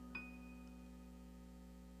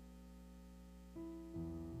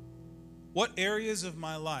 What areas of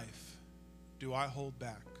my life do I hold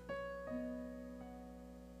back?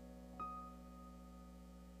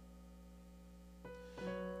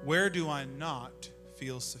 Where do I not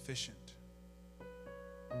feel sufficient?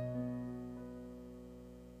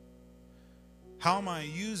 How am I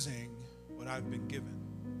using what I've been given?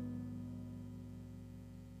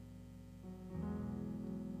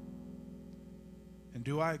 And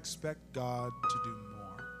do I expect God to do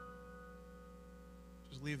more?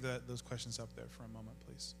 Just leave those questions up there for a moment,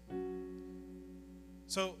 please.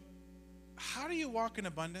 So, how do you walk in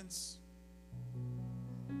abundance?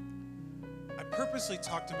 I purposely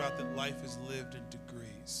talked about that life is lived in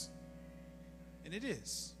degrees. And it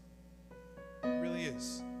is. It really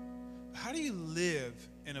is. But how do you live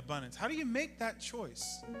in abundance? How do you make that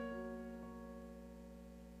choice?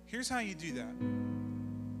 Here's how you do that.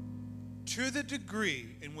 To the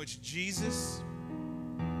degree in which Jesus,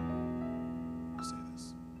 I'll say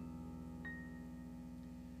this.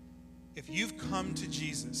 If you've come to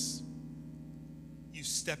Jesus, you've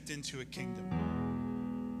stepped into a kingdom.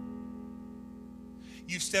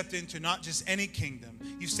 You've stepped into not just any kingdom.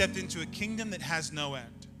 You've stepped into a kingdom that has no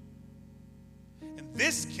end. And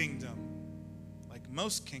this kingdom, like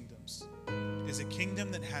most kingdoms, is a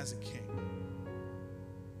kingdom that has a king.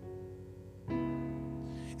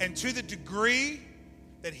 And to the degree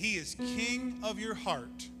that he is king of your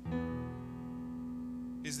heart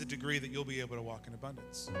is the degree that you'll be able to walk in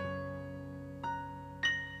abundance.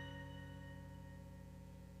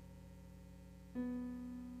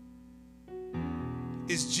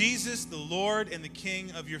 Is Jesus the Lord and the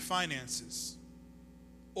King of your finances?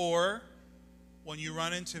 Or when you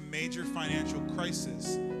run into major financial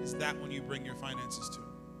crisis, is that when you bring your finances to him?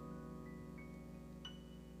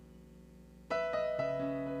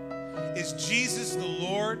 Is Jesus the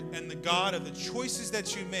Lord and the God of the choices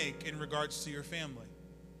that you make in regards to your family?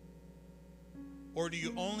 Or do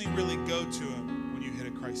you only really go to him when you hit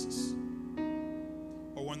a crisis?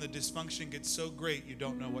 Or when the dysfunction gets so great you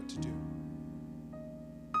don't know what to do?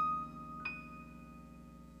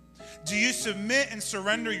 Do you submit and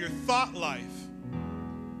surrender your thought life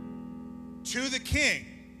to the King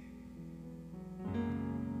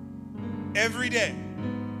every day?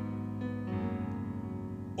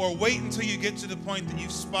 Or wait until you get to the point that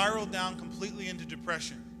you've spiraled down completely into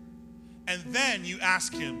depression, and then you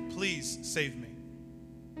ask him, please save me.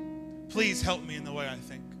 Please help me in the way I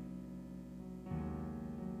think.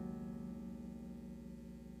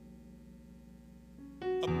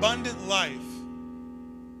 Abundant life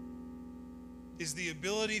is the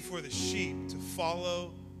ability for the sheep to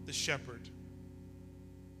follow the shepherd.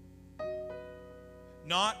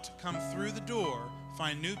 Not come through the door,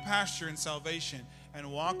 find new pasture and salvation,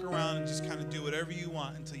 and walk around and just kind of do whatever you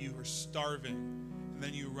want until you are starving. And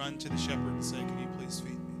then you run to the shepherd and say, can you please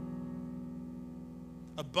feed me?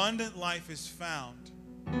 Abundant life is found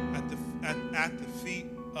at the feet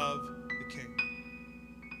of the King.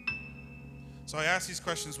 So I ask these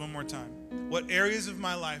questions one more time. What areas of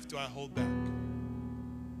my life do I hold back?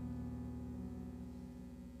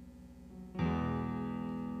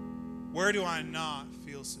 Where do I not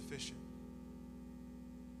feel sufficient?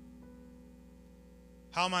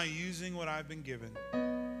 How am I using what I've been given?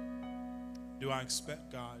 Do I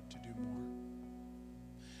expect God to do more?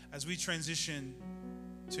 As we transition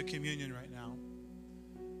to communion right now,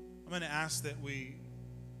 I'm going to ask that we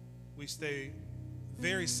stay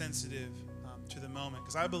very sensitive to the moment,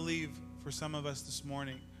 because I believe for some of us this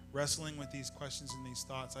morning, wrestling with these questions and these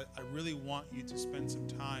thoughts, I really want you to spend some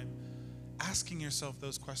time asking yourself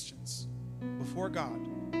those questions before God.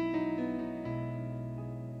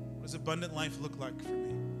 What does abundant life look like for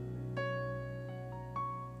me?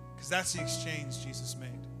 Because that's the exchange Jesus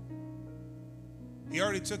made. He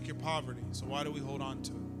already took your poverty, so why do we hold on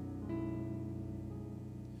to it?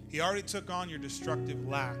 He already took on your destructive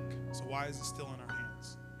lack, so why is it still in our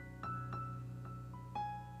hands?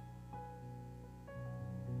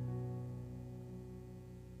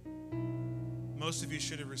 Most of you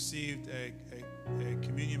should have received a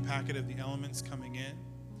communion packet of the elements coming in.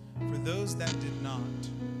 For those that did not,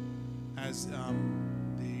 as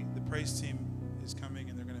the praise team is coming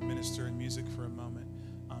and they're going to minister in music for a moment,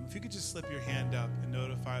 if you could just slip your hand up and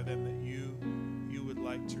notify them that you would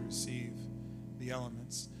like to receive the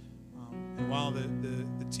elements. And while the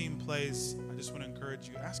team plays, I just want to encourage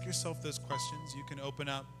you, ask yourself those questions. You can open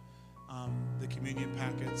up the communion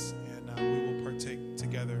packets and we will partake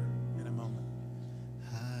together in a moment.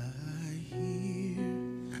 I hear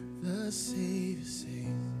the Savior say,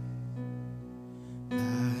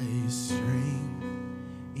 thy strength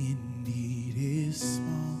indeed is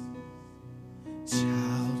small.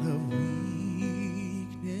 Child of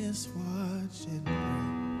weakness, watch and pray.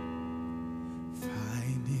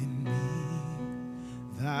 Find in me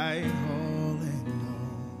thy all and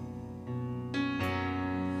all.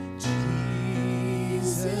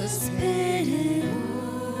 Jesus paid it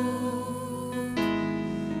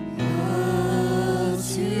all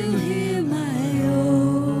to him I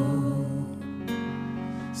owe.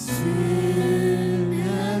 Sin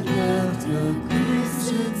had left a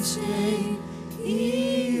crimson stain.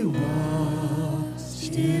 He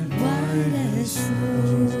washed it white as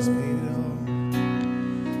snow.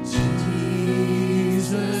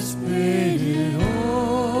 Jesus paid it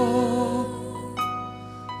all.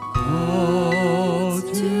 All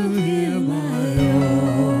to him I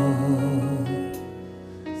owe.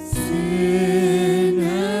 Sin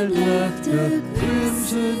had left a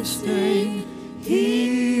crimson stain.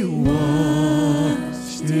 He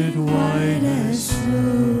washed it white as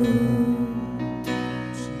snow.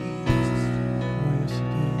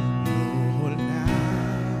 Lord,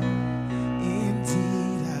 now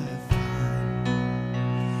indeed I find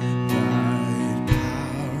thy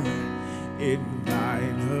power in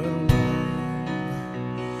thine alone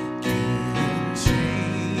can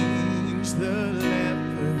change the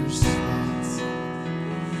leper's spots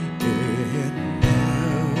and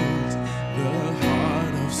melt the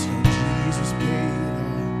heart of stone. Jesus paid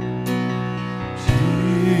all.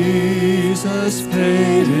 Jesus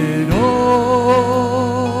paid it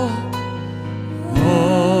all.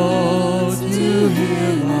 All to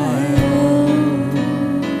him I owe.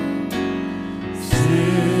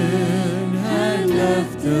 Sin had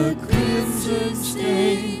left a crimson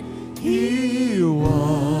stain. He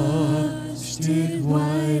washed it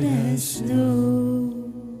white as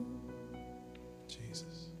snow.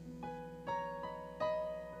 Jesus.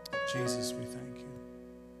 Jesus, we thank you.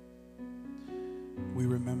 We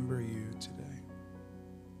remember you today.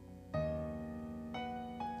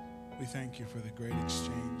 We thank you for the great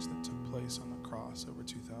exchange that took place on the cross over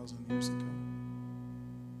 2,000 years ago.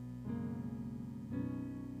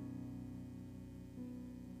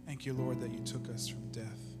 Thank you, Lord, that you took us from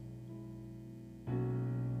death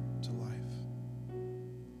to life.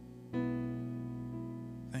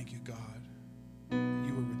 Thank you, God, that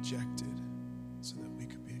you were rejected so that we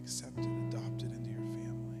could be accepted, adopted into your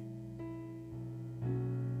family.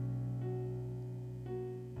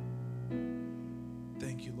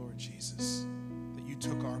 Thank you, Lord Jesus, that you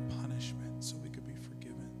took our punishment so we could be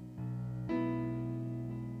forgiven.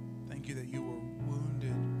 Thank you that you were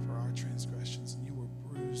wounded for our transgressions and you were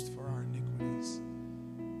bruised for our iniquities,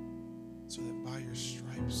 so that by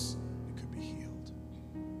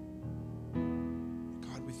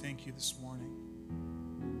thank you this morning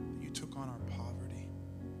that you took on our poverty.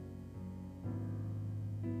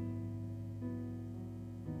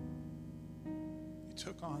 You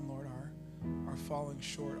took on, Lord, our falling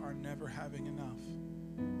short, our never having enough,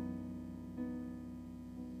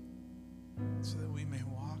 so that we may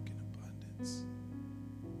walk in abundance.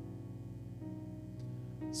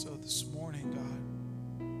 So this morning, God,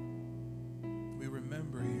 we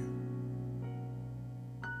remember you.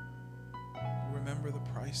 Remember the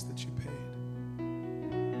price that you paid.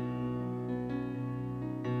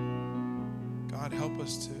 God, help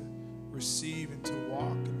us to receive and to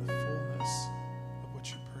walk in the fullness of what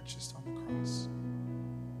you purchased on the cross.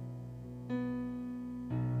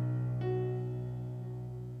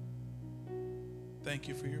 Thank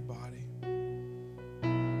you for your body.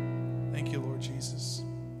 Thank you, Lord Jesus,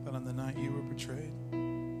 that on the night you were betrayed,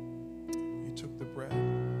 you took the bread.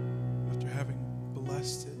 After having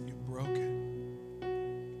blessed it, you broke it.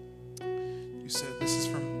 You said, this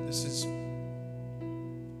is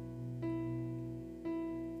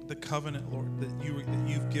the covenant, Lord, that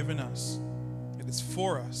you've given us. It is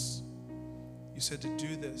for us. You said to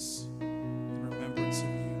do this in remembrance of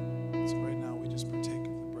you. So right now we just partake of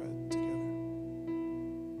the bread together.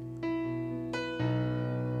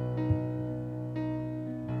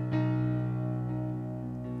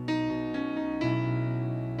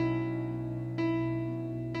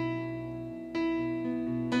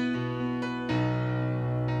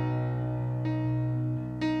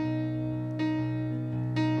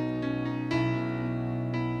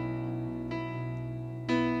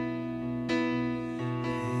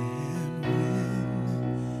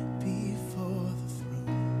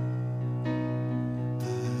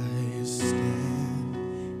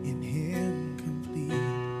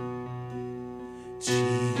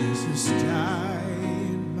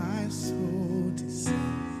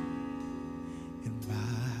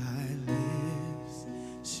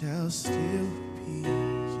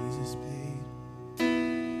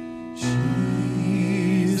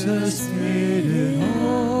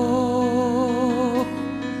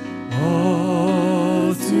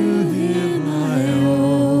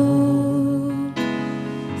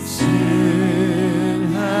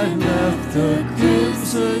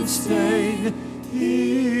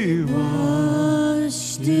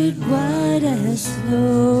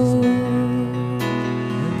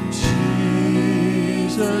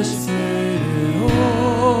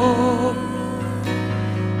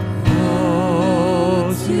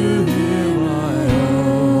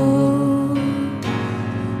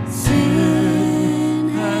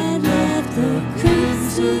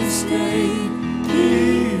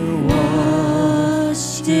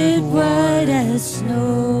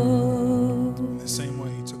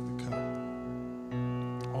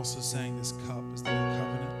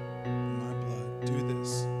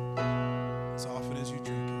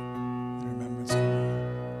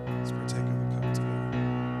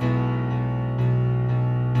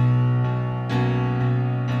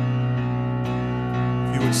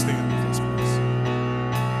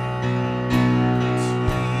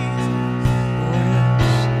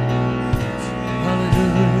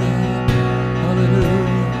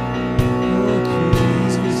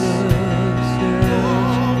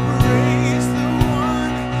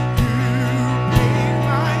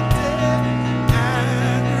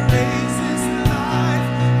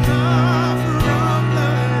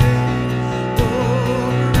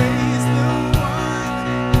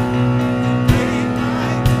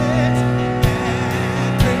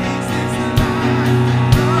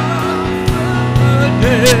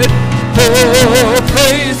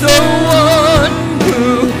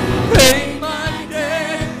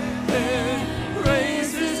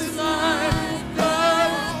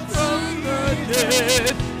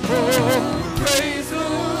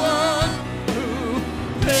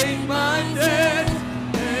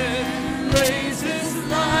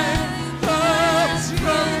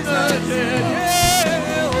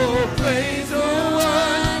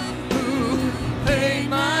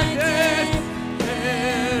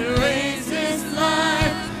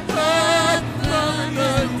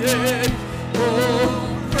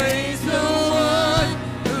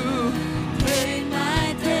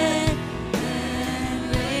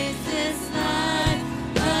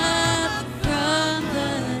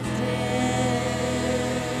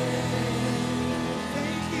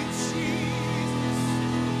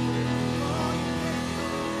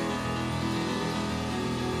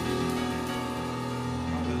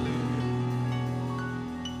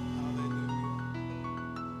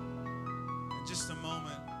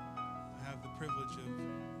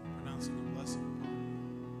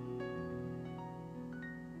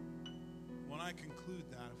 I conclude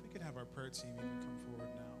that, if we could have our prayer team even come forward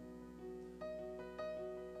now.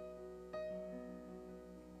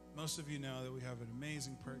 Most of you know that we have an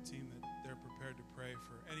amazing prayer team that they're prepared to pray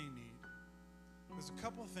for any need. There's a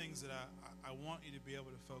couple of things that I want you to be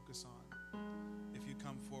able to focus on if you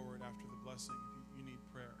come forward after the blessing, if you need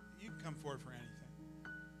prayer. You can come forward for anything.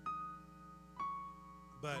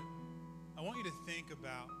 But I want you to think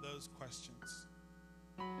about those questions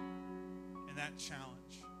and that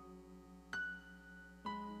challenge.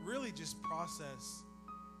 Really just process,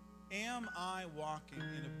 am I walking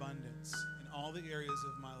in abundance in all the areas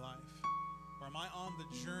of my life? Or am I on the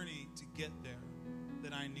journey to get there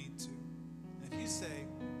that I need to? And if you say,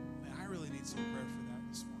 man, I really need some prayer for that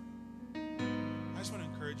this morning, I just want to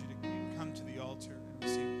encourage you to come to the altar and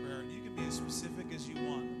receive prayer. And you can be as specific as you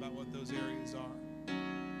want about what those areas are.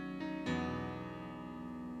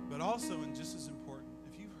 But also, and just as important,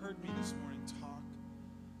 if you've heard me this morning talk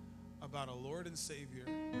about a Lord and Savior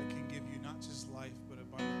that can give you not just life, but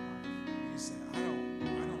abundant life, and you say, I don't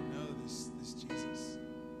know this Jesus.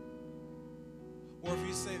 Or if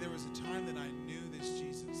you say, there was a time that I knew this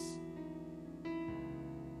Jesus,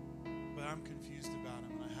 but I'm confused about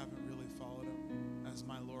him and I haven't really followed him as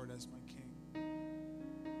my Lord, as my King,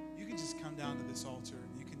 you can just come down to this altar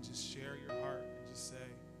and you can just share your heart and just say,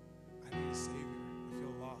 I need a Savior. I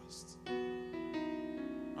feel lost.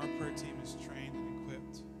 Our prayer team is trained and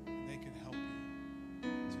equipped, and they can help you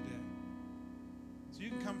today. So you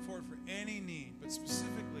can come forward for any need, but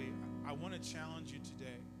specifically, I want to challenge you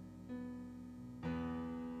today.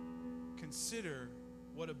 Consider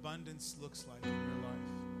what abundance looks like in your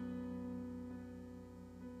life.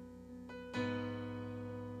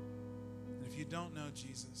 And if you don't know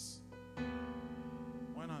Jesus,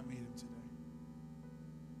 why not meet him today?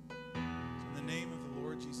 In the name of the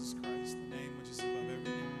Lord Jesus Christ, the name which is above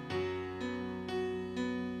every name,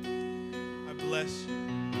 I bless you.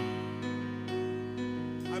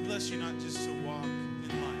 I bless you not just to walk in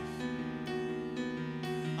life.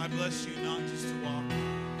 I bless you not just to walk in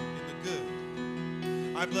the good.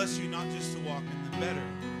 I bless you not just to walk in the better.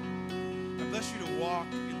 I bless you to walk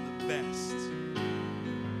in the best.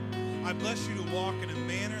 I bless you to walk in a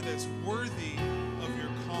manner that's worthy of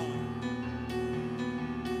your calling.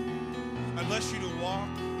 I bless you to walk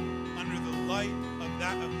under the light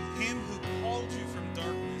of him who called you from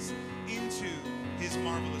darkness into his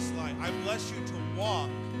marvelous light. I bless you to walk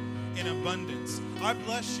in abundance. I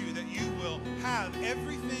bless you that you will have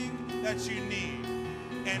everything that you need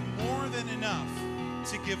and more than enough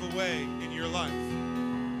to give away in your life.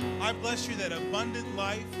 I bless you that abundant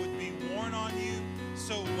life would be worn on you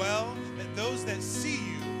so well that those that see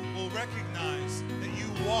you will recognize that you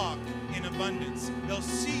walk in abundance. They'll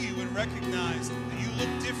see you and recognize that you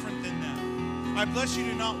look different than them. I bless you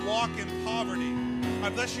to not walk in poverty. I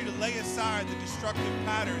bless you to lay aside the destructive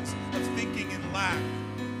patterns of thinking in lack.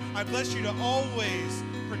 I bless you to always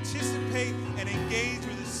participate and engage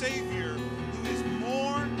with a Savior who is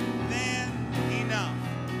more than enough.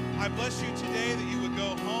 I bless you today that you would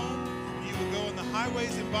go home, and you would go in the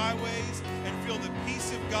highways and byways and feel the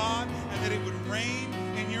peace of God, and that it would reign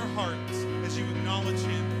in your heart as you acknowledge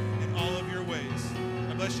him in all of your ways.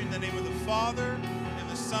 I bless you in the name of the Father, and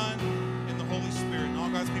the Son, and the Holy Spirit. And all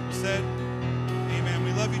God's people said, amen.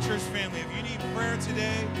 We love you, church family. If you need prayer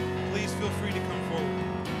today, please feel free to come forward.